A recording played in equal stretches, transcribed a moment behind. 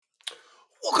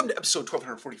Welcome to episode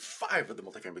 1245 of the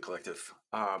Multifamily Collective.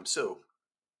 So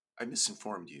I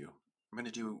misinformed you. I'm going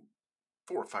to do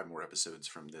 4 or 5 more episodes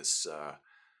from this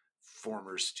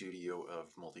former studio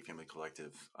of Multifamily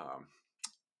Collective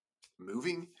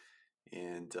moving,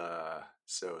 and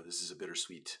so this is a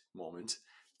bittersweet moment.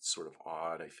 It's sort of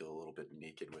odd. I feel a little bit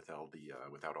naked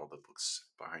without all the books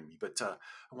behind me. But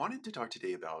I wanted to talk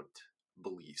today about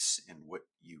beliefs and what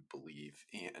you believe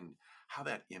and how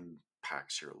that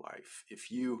impacts your life.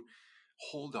 If you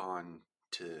hold on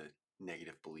to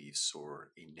negative beliefs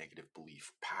or a negative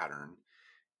belief pattern,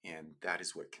 and that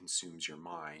is what consumes your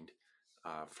mind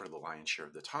for the lion's share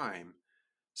of the time,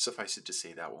 suffice it to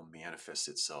say that will manifest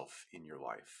itself in your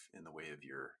life in the way of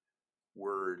your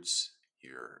words,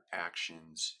 your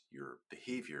actions, your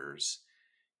behaviors.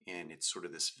 And it's sort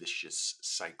of this vicious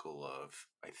cycle of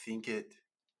I think it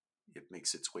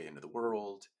makes its way into the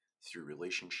world through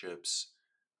relationships,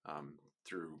 um,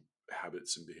 through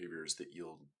habits and behaviors that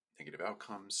yield negative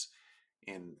outcomes.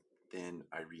 And then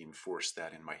I reinforce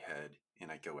that in my head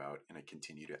and I go out and I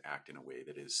continue to act in a way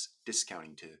that is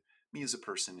discounting to me as a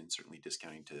person and certainly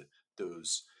discounting to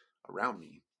those around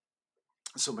me.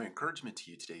 So my encouragement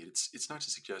to you today, it's not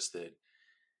to suggest that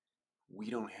we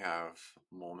don't have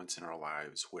moments in our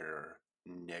lives where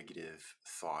negative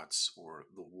thoughts or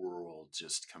the world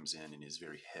just comes in and is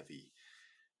very heavy.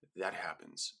 That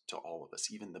happens to all of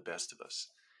us, even the best of us.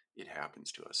 It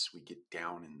happens to us. We get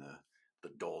down in the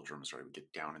doldrums, right? We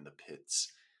get down in the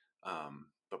pits.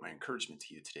 But my encouragement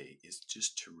to you today is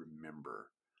just to remember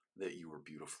that you were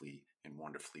beautifully and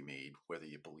wonderfully made, whether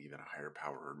you believe in a higher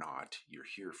power or not. You're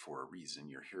here for a reason,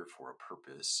 you're here for a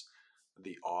purpose.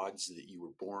 The odds that you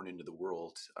were born into the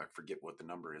world, I forget what the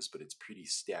number is, but it's pretty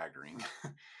staggering.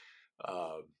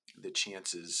 uh, the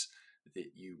chances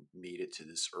that you made it to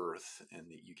this earth and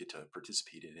that you get to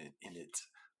participate in it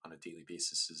on a daily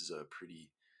basis is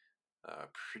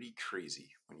pretty crazy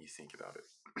when you think about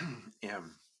it.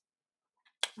 And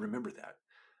remember that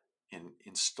and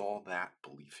install that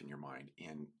belief in your mind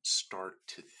and start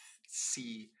to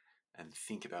see and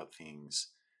think about things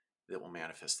that will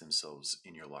manifest themselves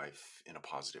in your life in a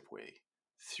positive way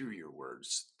through your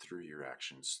words, through your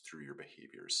actions, through your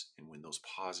behaviors. And when those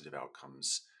positive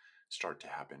outcomes start to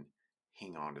happen,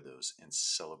 hang on to those and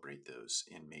celebrate those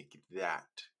and make that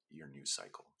your new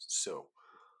cycle. So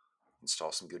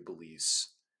install some good beliefs,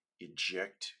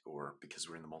 eject, or because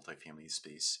we're in the multifamily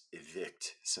space,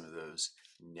 evict some of those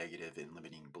negative and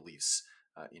limiting beliefs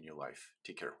in your life.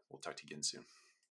 Take care. We'll talk to you again soon.